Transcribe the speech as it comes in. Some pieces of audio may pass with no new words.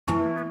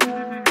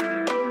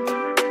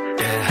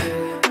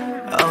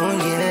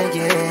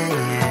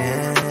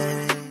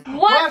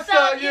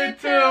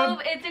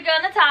YouTube, it's your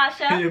girl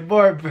Natasha. Your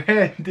boy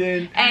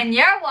Brandon. And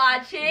you're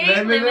watching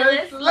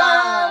Limitless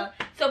Love.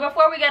 So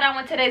before we get on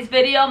with today's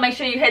video, make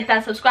sure you hit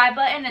that subscribe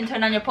button and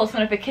turn on your post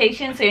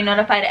notifications so you're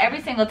notified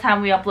every single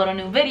time we upload a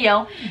new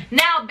video.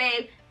 Now,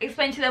 babe,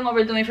 explain to them what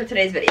we're doing for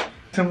today's video.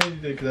 Tell me what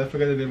you did, because I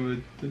forgot the name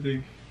of the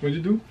thing. What'd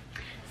you do?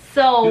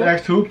 So... You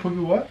asked who? Put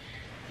me what?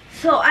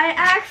 So I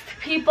asked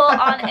people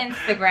on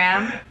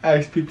Instagram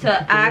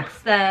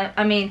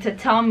to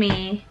tell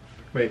me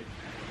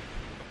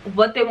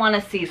what they want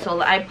to see.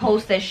 So I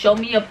posted, show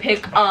me a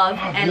pic of,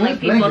 and like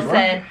people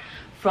said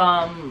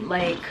from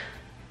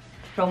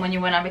when you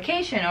went on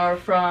vacation or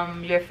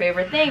from your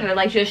favorite thing, or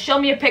like just show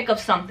me a pic of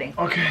something.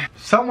 Okay.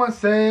 Someone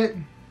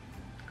said,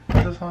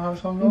 does how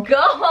song go?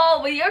 Go,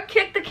 but you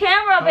kicked the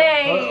camera,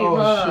 babe.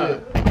 Oh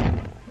shit.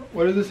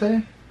 What does it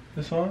say?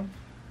 The song?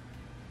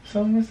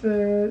 Someone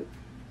said.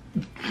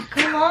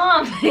 Come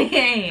on,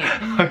 babe.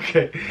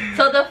 Okay.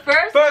 So the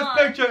first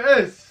picture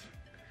is.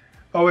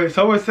 Oh wait,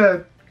 someone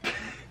said.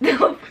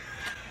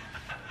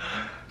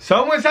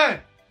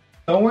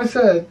 Someone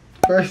said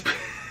first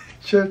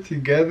picture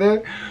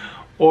together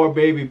or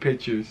baby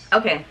pictures.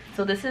 Okay,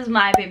 so this is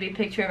my baby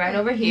picture right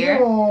over here.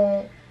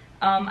 Yeah.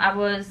 I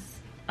was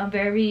a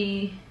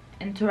very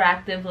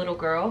interactive little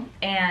girl,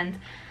 and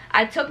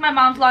I took my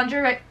mom's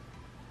lingerie.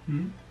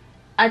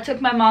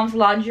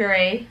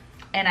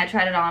 And I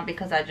tried it on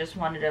because I just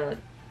wanted to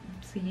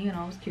see, you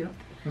know, it was cute.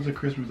 It was a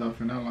Christmas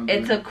outfit, not lingerie.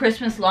 It's a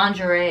Christmas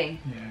lingerie.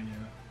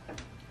 Yeah.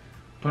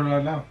 Put it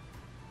on now.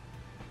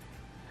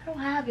 I don't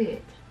have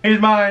it. Here's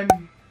mine.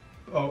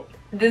 Oh.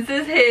 This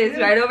is his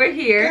right over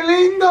here. Qué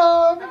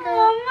lindo.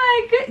 Oh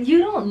my god. You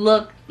don't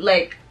look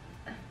like...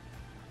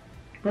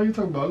 What are you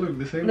talking about? Look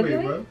the same way,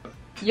 bro.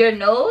 Your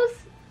nose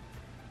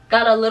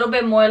got a little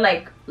bit more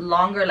like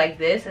longer like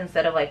this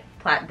instead of like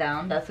flat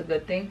down. That's a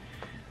good thing.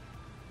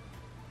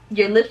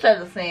 Your lips are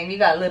the same. You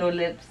got little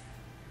lips.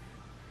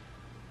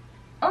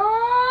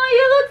 Oh,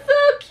 you look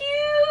so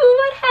cute.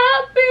 What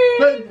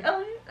happened?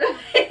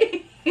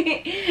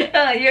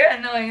 Oh, you're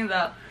annoying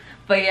though.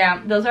 But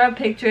yeah, those are our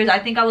pictures. I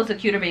think I was a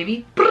cuter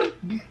baby.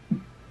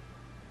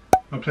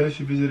 A place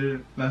you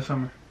visited last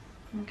summer.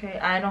 Okay,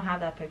 I don't have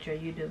that picture.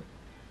 You do.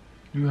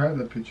 You have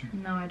that picture.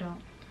 No, I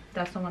don't.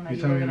 That's the one that you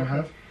tell me you don't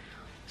have?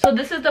 So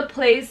this is the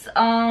place.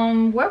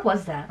 Where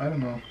was that? I don't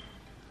know.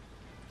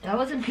 That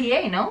was in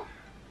PA, no?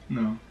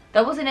 No.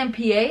 That wasn't in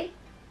PA?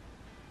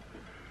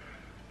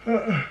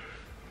 It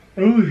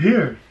was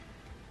here.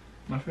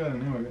 I forgot the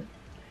name of it.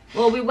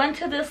 Well, we went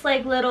to this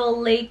like little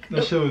lake.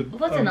 It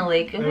wasn't a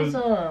lake. It was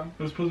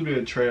supposed to be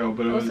a trail,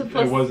 but it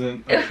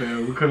wasn't a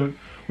trail.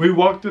 We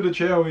walked through the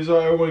trail. We saw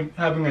everyone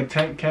having a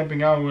tent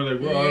camping out. And we were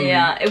like, where are we?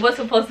 Yeah, it was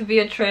supposed to be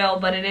a trail,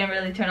 but it didn't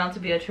really turn out to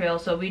be a trail.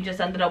 So we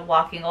just ended up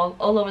walking all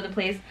over the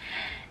place.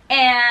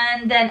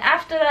 And then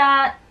after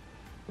that,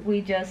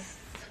 we just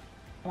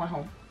went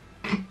home.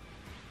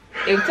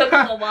 It took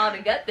us a while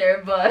to get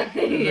there, but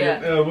yeah.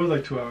 It was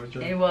like 2 hours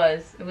drive. It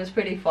was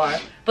pretty far.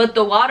 But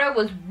the water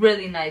was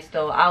really nice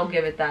though. I'll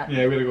give it that.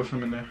 Yeah, we gotta go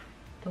swim in there.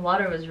 The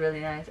water was really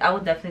nice. I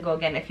would definitely go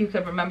again. If you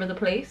could remember the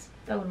place,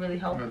 that would really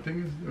help. I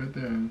think it's right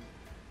there.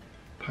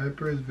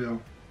 Pipersville.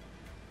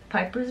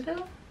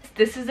 Pipersville?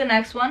 This is the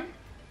next one.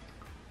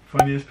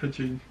 Funniest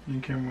picture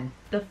in camera roll.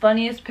 The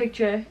funniest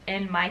picture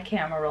in my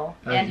camera roll.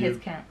 And his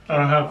camera. I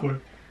don't have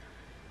one.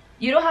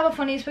 You don't have a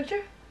funniest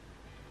picture?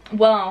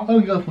 Well, oh,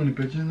 you got funny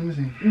pictures. Let me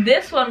see.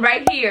 This one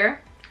right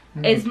here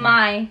is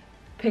my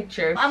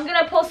picture. I'm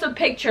gonna post a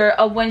picture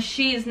of when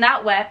she's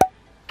not wet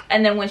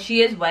and then when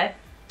she is wet.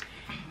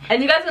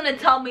 And you guys gonna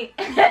tell me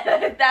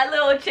that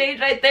little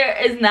change right there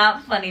is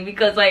not funny,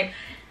 because like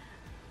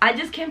I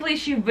just can't believe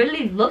she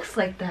really looks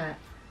like that.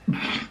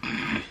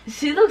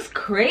 She looks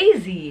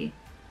crazy.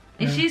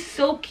 And she's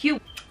so cute.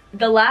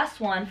 The last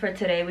one for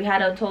today, we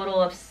had a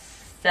total of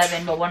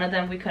 7, but one of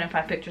them we couldn't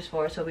find pictures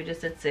for, so we just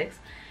did 6.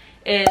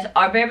 Is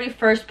our very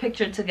first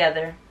picture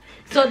together.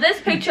 So this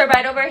picture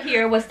right over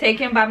here was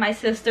taken by my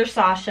sister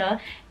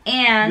Sasha,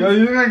 and yo,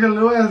 you look like a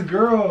little ass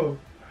girl.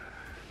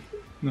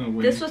 No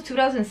way. This was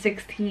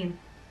 2016.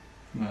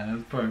 Nah,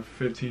 that's probably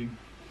 15.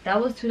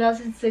 That was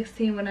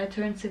 2016 when I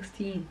turned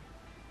 16.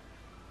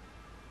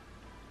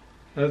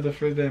 That was the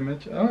first day I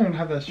met you. I don't even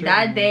have that shirt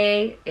That anymore.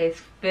 day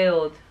is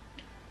filled.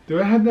 Do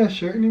I have that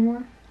shirt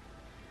anymore?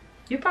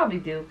 You probably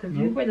do, because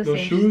Nope. you wear the Those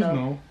same shoes, stuff.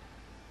 no.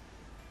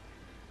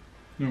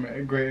 No,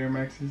 gray Air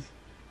Maxes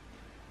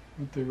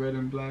with the red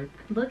and black.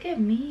 Look at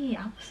me.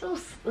 I'm so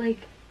like.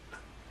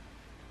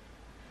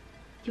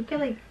 You can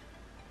like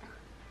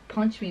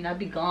punch me and I'd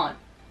be gone.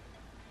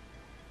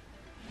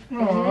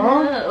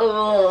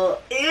 Aww.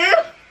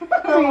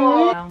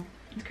 Wow.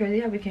 It's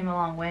crazy how we came a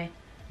long way.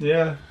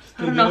 Yeah.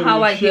 I don't know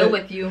how I deal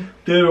with you.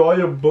 Did all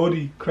your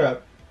booty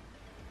crap.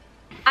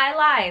 I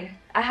lied.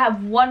 I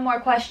have one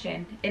more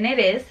question, and it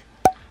is,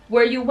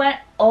 where you went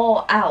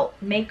all out,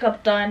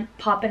 makeup done,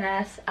 poppin'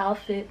 ass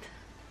outfit,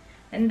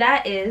 and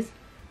that is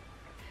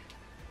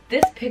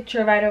this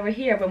picture right over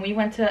here when we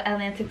went to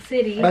Atlantic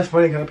City. That's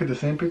funny, because I picked the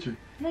same picture.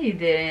 No, you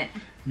didn't.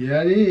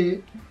 Yeah, I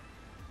did.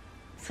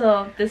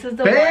 So this is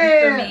the one for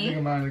me.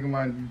 Look at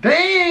mine.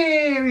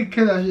 Damn, we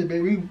killed that shit,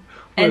 baby.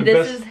 And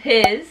this is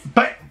his.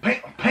 Bam,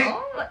 bam,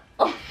 bam.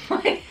 Oh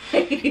my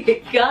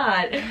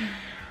god.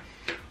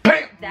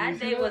 Bam. That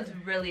day was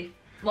really.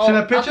 Well, see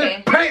that picture?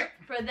 Okay. Bam.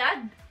 For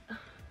that.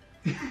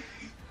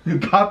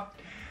 Bob.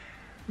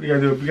 We gotta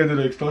do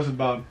the explosive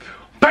Bob.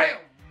 Bam.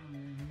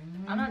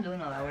 I'm not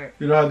doing all that work.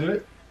 You know how to do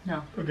it?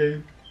 No.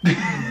 Okay.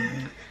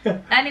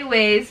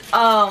 Anyways,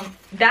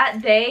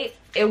 that day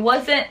it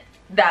wasn't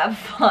that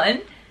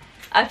fun.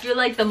 I feel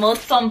like the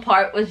most fun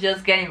part was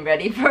just getting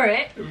ready for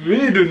it.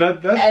 Really do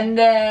not. That's and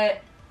then.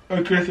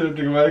 Okay, so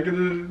think about it. The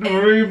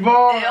Marine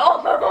ball.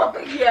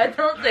 Oh yeah,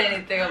 don't say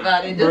anything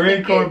about it. Just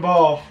Marine Corps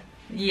ball.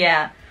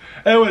 Yeah.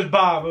 It was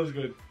Bob. It was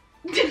good.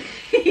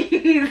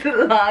 He's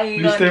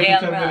lying on stayed camera.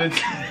 for 10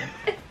 minutes.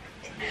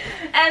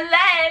 and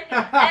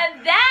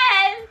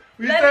then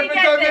let me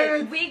get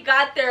this. We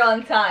got there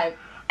on time.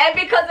 And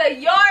because of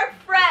your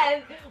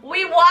friend,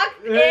 we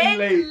walked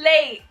in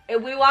late.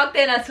 And we walked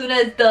in as soon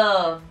as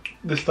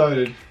they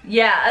started.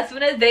 Yeah, as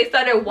soon as they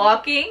started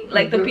walking,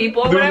 like the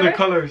people or doing whatever. The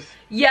colors.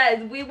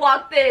 Yes, we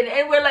walked in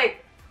and we're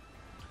like.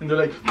 And they're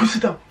like, go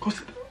sit down, go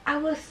sit down. I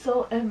was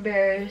so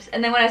embarrassed.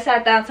 And then when I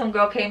sat down, some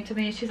girl came to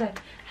me and she's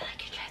like, I like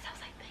your dress. I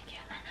was like, thank you.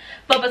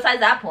 But besides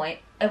that point,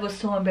 it was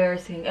so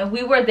embarrassing. And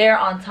we were there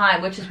on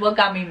time, which is what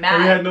got me mad.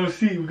 And we had no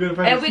seat. We couldn't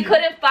find a seat. And we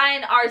couldn't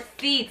find our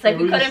seats. Like,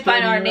 we couldn't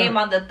find our name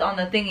on the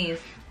thingies.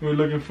 We were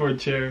looking for a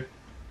chair.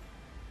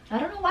 I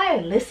don't know why I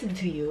listened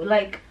to you.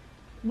 Like,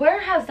 where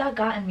has that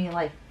gotten me?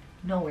 Like,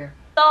 nowhere.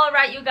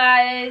 Alright, you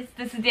guys,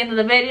 this is the end of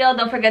the video.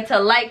 Don't forget to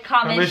like,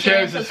 comment,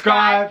 share, and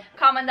subscribe.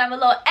 Comment down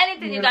below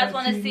anything you guys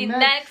want to see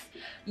next.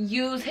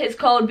 Use his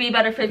code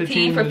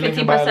BeBetter15 for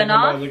 15%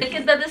 off. Link is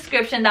in the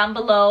description down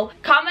below.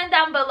 Comment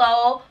down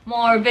below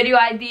more video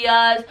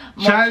ideas,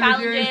 more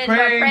challenges, more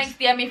pranks.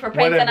 DM me for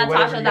pranks at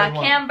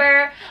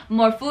Natasha.Camber.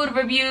 More food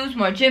reviews,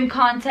 more gym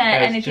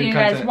content, anything you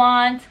guys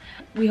want.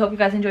 We hope you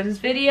guys enjoyed this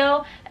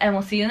video, and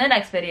we'll see you in the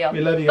next video.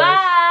 We love you guys.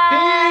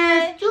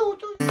 Bye. Peace.